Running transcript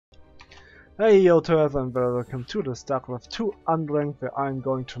Hey yo to everyone and welcome to the StarCraft 2 Unranked, where I'm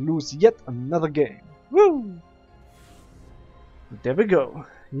going to lose yet another game. Woo! There we go,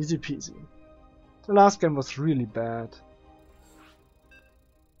 easy peasy. The last game was really bad.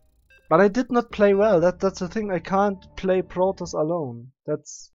 But I did not play well, that's the thing, I can't play Protoss alone.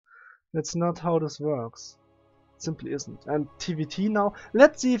 That's not how this works. It simply isn't. And TvT now,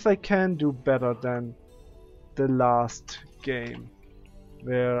 let's see if I can do better than the last game,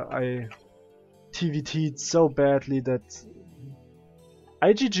 where I TvT'd so badly that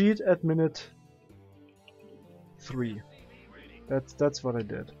I GG'd at minute 3. That's what I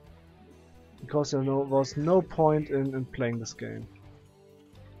did. Because there was no point in playing this game.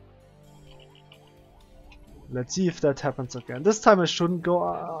 Let's see if that happens again. This time I shouldn't go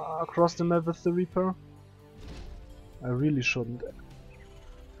across the map with the Reaper. I really shouldn't.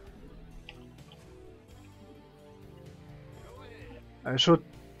 I should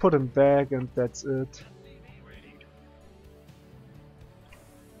put him back and that's it.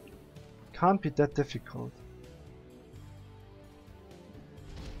 Can't be that difficult.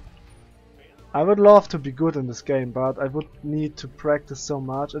 I would love to be good in this game, but I would need to practice so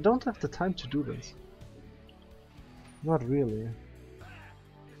much. I don't have the time to do this. Not really.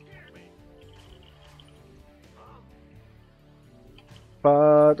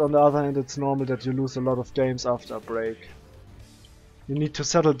 But on the other hand, it's normal that you lose a lot of games after a break. You need to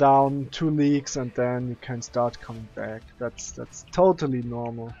settle down 2 leagues and then you can start coming back. That's totally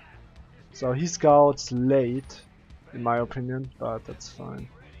normal. So he scouts late, in my opinion, but that's fine.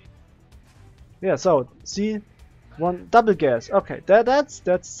 Yeah, so see, one double gas. Okay, that's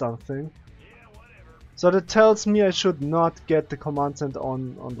something. So that tells me I should not get the command center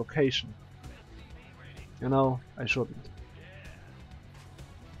on location. You know, I shouldn't.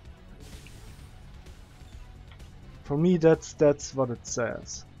 For me, that's what it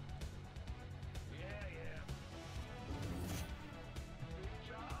says.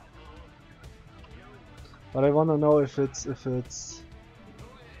 But I wanna know if it's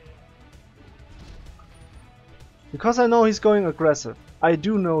because I know he's going aggressive. I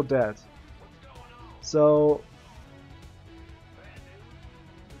do know that. So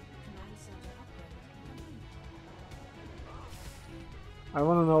I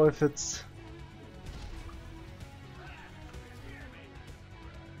wanna know if it's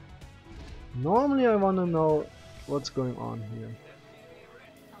normally I wanna know what's going on here.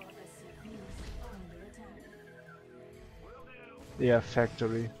 Yeah,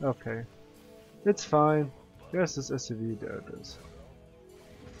 factory. Okay. It's fine. There's this SCV, there it is.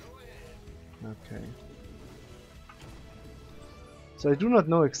 Okay. So I do not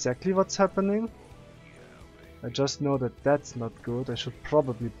know exactly what's happening. I just know that that's not good. I should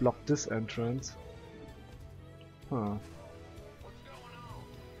probably block this entrance. Huh.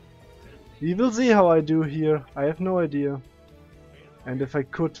 We will see how I do here. I have no idea. And if I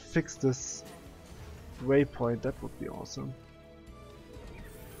could fix this waypoint, that would be awesome.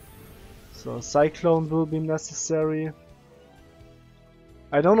 So Cyclone will be necessary.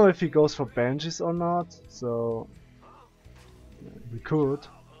 I don't know if he goes for Banshees or not, so he could,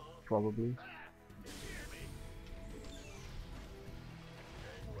 probably.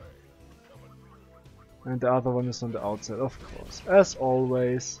 And the other one is on the outside, of course, as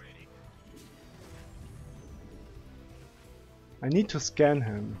always. I need to scan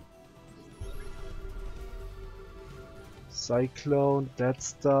him. Cyclone, that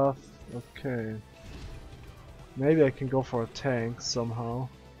stuff. Okay. Maybe I can go for a tank somehow.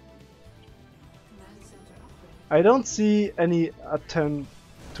 I don't see any attempt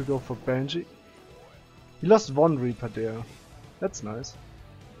to go for Banshee. He lost 1 Reaper there. That's nice.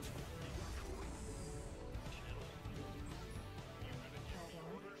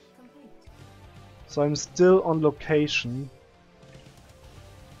 So I'm still on location.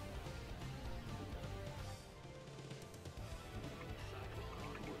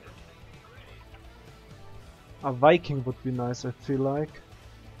 A Viking would be nice, I feel like.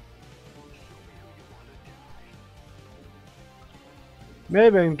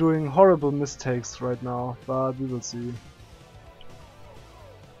 Maybe I'm doing horrible mistakes right now, but we will see.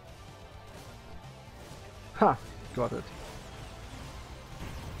 Ha! Got it.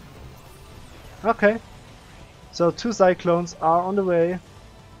 Okay. So 2 Cyclones are on the way.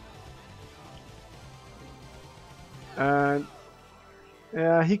 And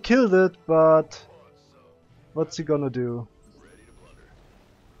yeah, he killed it, but what's he gonna do?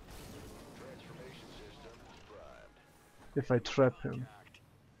 If I trap him.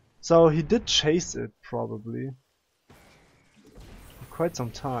 So he did chase it, probably. For quite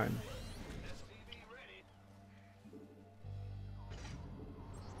some time.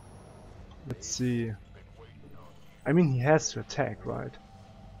 Let's see. I mean, he has to attack, right?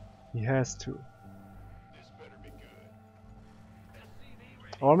 He has to.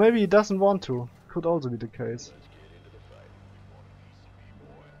 Or maybe he doesn't want to. Could also be the case.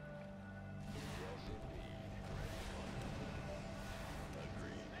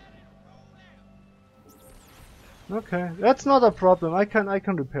 Okay, that's not a problem. I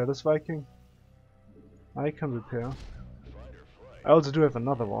can repair this Viking. I can repair. I also do have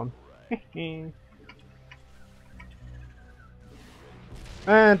another one.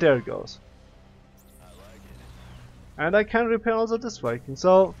 And there it goes. And I can repair also this Viking.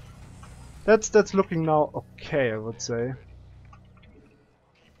 So that's looking now okay, I would say.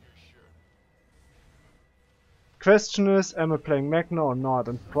 Question is, am I playing Magna or not?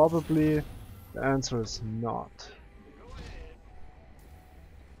 And probably the answer is not.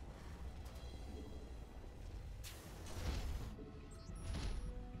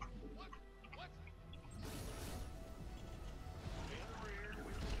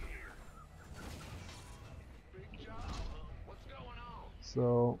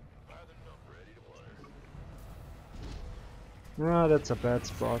 So yeah, that's a bad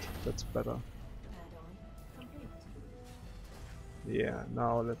spot. That's better. Yeah,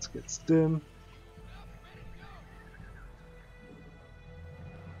 now let's get stim.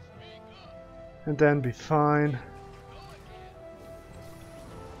 And then be fine.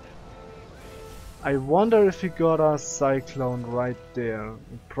 I wonder if he got a Cyclone right there.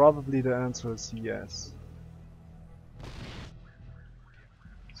 And probably the answer is yes.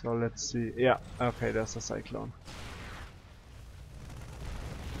 So let's see. Yeah, okay, there's a Cyclone.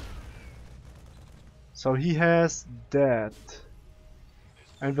 So he has that.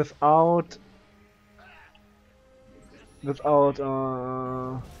 And without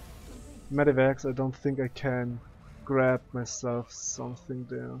Medivacs, I don't think I can grab myself something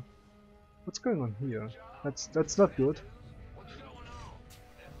there. What's going on here? That's not good.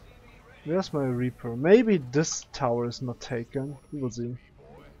 Where's my Reaper? Maybe this tower is not taken. We will see.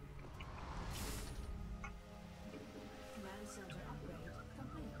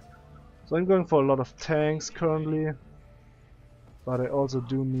 So I'm going for a lot of tanks currently, but I also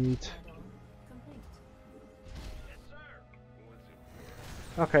do need...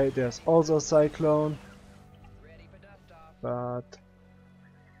 Okay, there's also a Cyclone, but...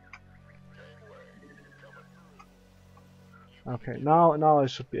 Okay, now I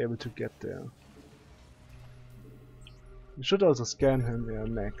should be able to get there. You should also scan him, yeah,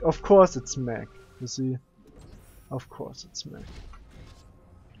 mech. Of course it's mech, you see? Of course it's mech.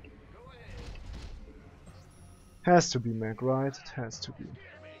 Has to be mech, right? It has to be.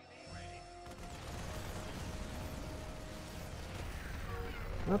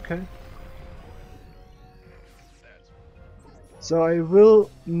 Okay. So I will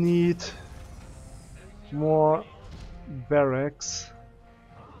need more barracks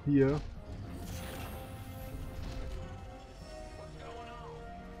here.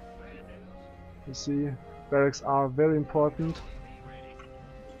 You see, barracks are very important.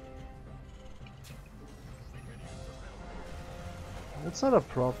 That's not a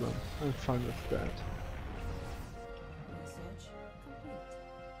problem. I'm fine with that.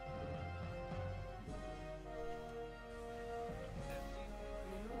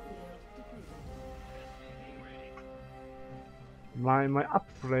 My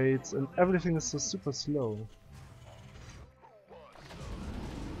upgrades and everything is so super slow.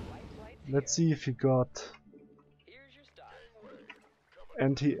 Let's see if he got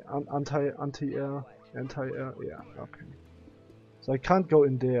anti-air, yeah, okay. So I can't go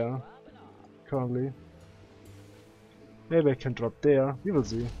in there currently. Maybe I can drop there, we will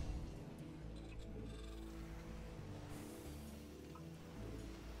see.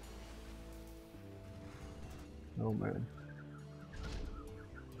 Oh man.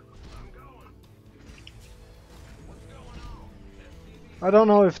 I don't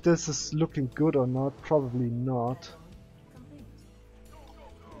know if this is looking good or not, probably not.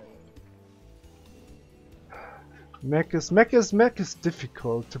 Mech is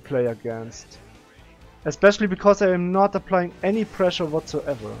difficult to play against. Especially because I am not applying any pressure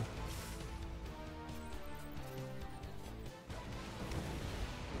whatsoever.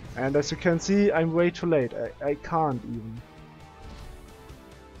 And as you can see, I'm way too late. I can't even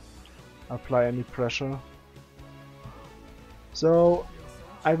apply any pressure. So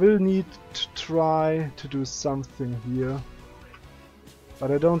I will need to try to do something here.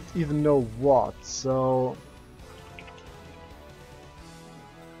 But I don't even know what, so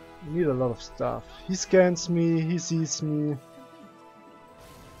I need a lot of stuff. He scans me, he sees me.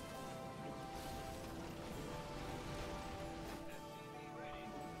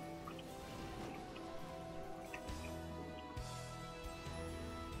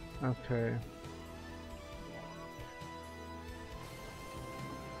 Okay.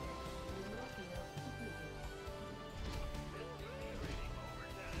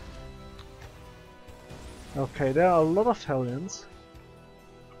 Okay, there are a lot of Hellions.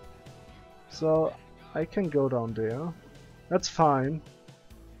 So I can go down there. That's fine.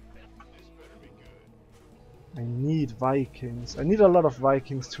 I need Vikings. I need a lot of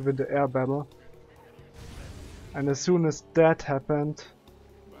Vikings to win the air battle. And as soon as that happened,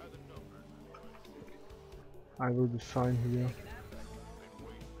 I will be fine here.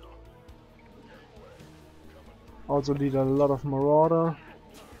 Also need a lot of Marauder.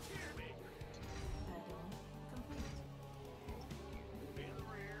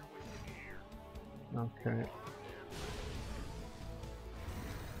 Okay.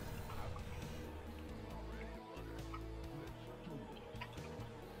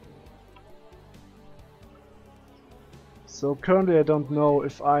 So currently I don't know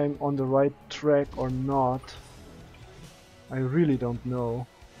if I'm on the right track or not. I really don't know.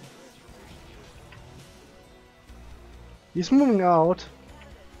 He's moving out.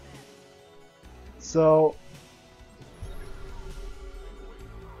 So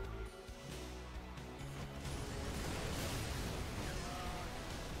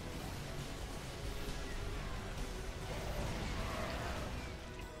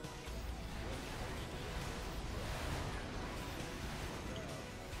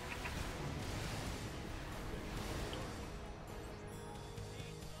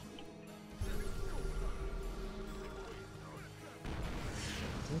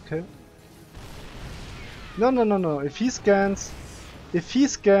okay. No. If he scans,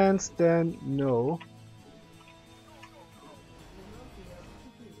 then no.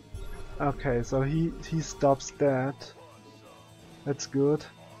 Okay, so he stops that. That's good.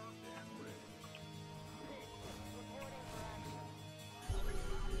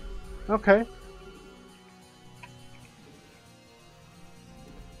 Okay.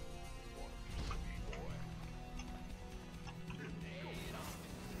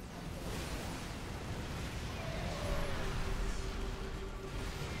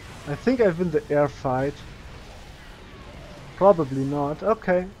 I think I win the air fight. Probably not.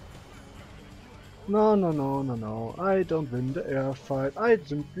 Okay. No. I don't win the air fight. I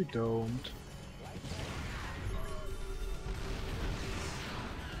simply don't.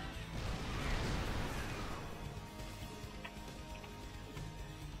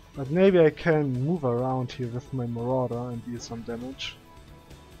 But maybe I can move around here with my Marauder and deal some damage.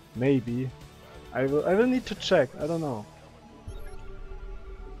 Maybe. I will need to check. I don't know.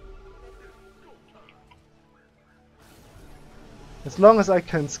 As long as I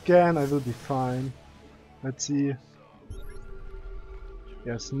can scan, I will be fine. Let's see.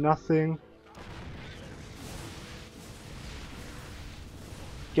 There's nothing.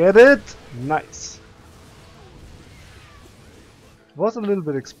 Get it? Nice. It was a little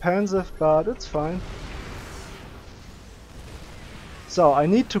bit expensive, but it's fine. So I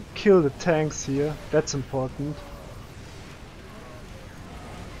need to kill the tanks here. That's important.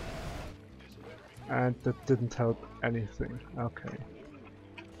 And that didn't help anything. Okay.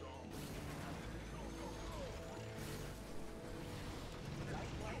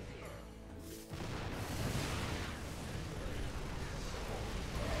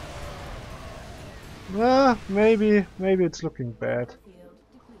 Maybe it's looking bad.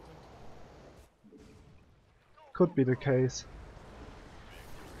 Could be the case.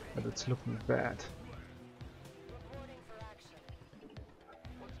 But it's looking bad.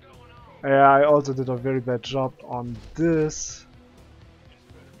 Yeah, I also did a very bad job on this.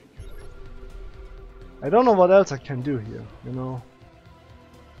 I don't know what else I can do here, you know.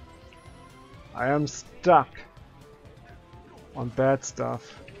 I am stuck on bad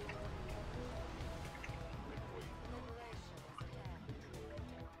stuff.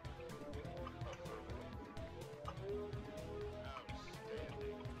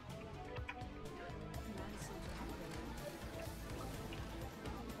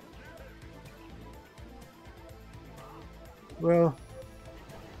 Well,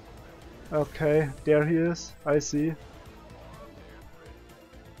 okay, there he is, I see.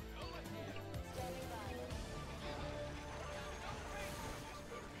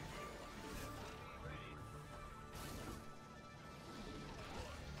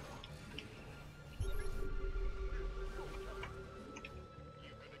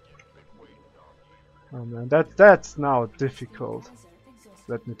 Oh man, that's now difficult.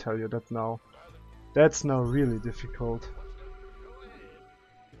 Let me tell you that now. That's now really difficult.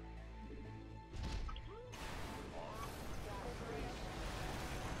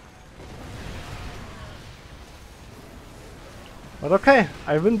 But okay,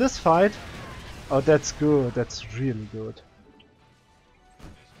 I win this fight. Oh, that's good. That's really good.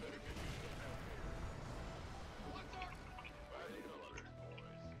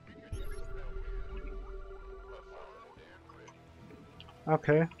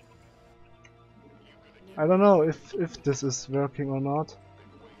 Okay. I don't know if this is working or not.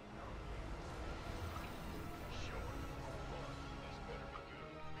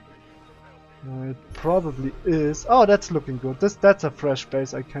 It probably is. Oh, that's looking good. That's a fresh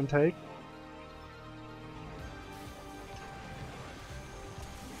base I can take.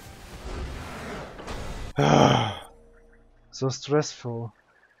 So stressful.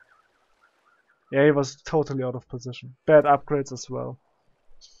 Yeah, he was totally out of position. Bad upgrades as well.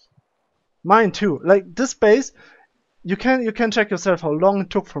 Mine too. Like this base, you can check yourself how long it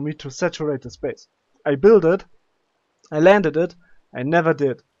took for me to saturate this base. I built it, I landed it, I never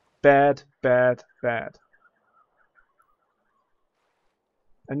did. Bad, bad, bad.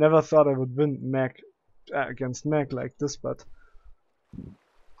 I never thought I would win Mag against Mag like this, but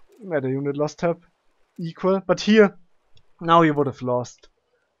meta unit lost tab equal. But here, now you would have lost.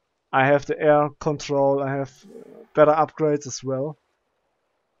 I have the air control, I have better upgrades as well.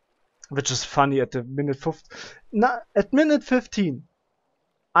 Which is funny at the minute 15. At minute 15,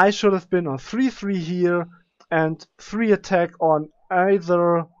 I should have been on 3-3 here and 3 attack on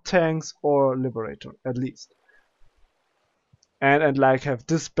either tanks or Liberator, at least. And like have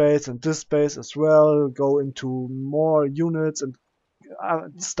this base and this base as well, go into more units and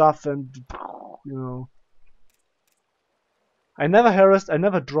stuff, and you know. I never harassed, I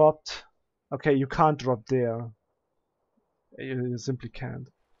never dropped. Okay, you can't drop there. You simply can't.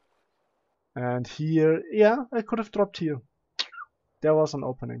 And here, yeah, I could have dropped here. There was an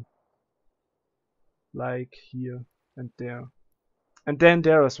opening. Like here and there. And then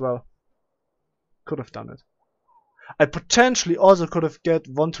there as well. Could have done it. I potentially also could have get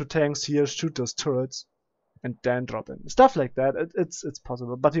 1-2 tanks here, shoot those turrets, and then drop in. Stuff like that, it's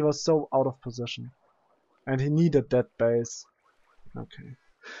possible. But he was so out of position. And he needed that base. Okay.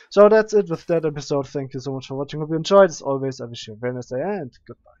 So that's it with that episode. Thank you so much for watching. Hope you enjoyed. As always, I wish you a very nice day and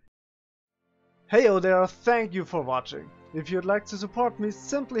goodbye. Heyo there, thank you for watching. If you'd like to support me,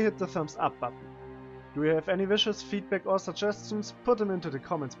 simply hit the thumbs up button. Do you have any wishes, feedback or suggestions? Put them into the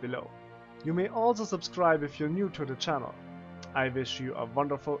comments below. You may also subscribe if you're new to the channel. I wish you a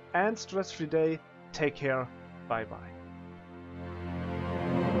wonderful and stress-free day. Take care. Bye bye.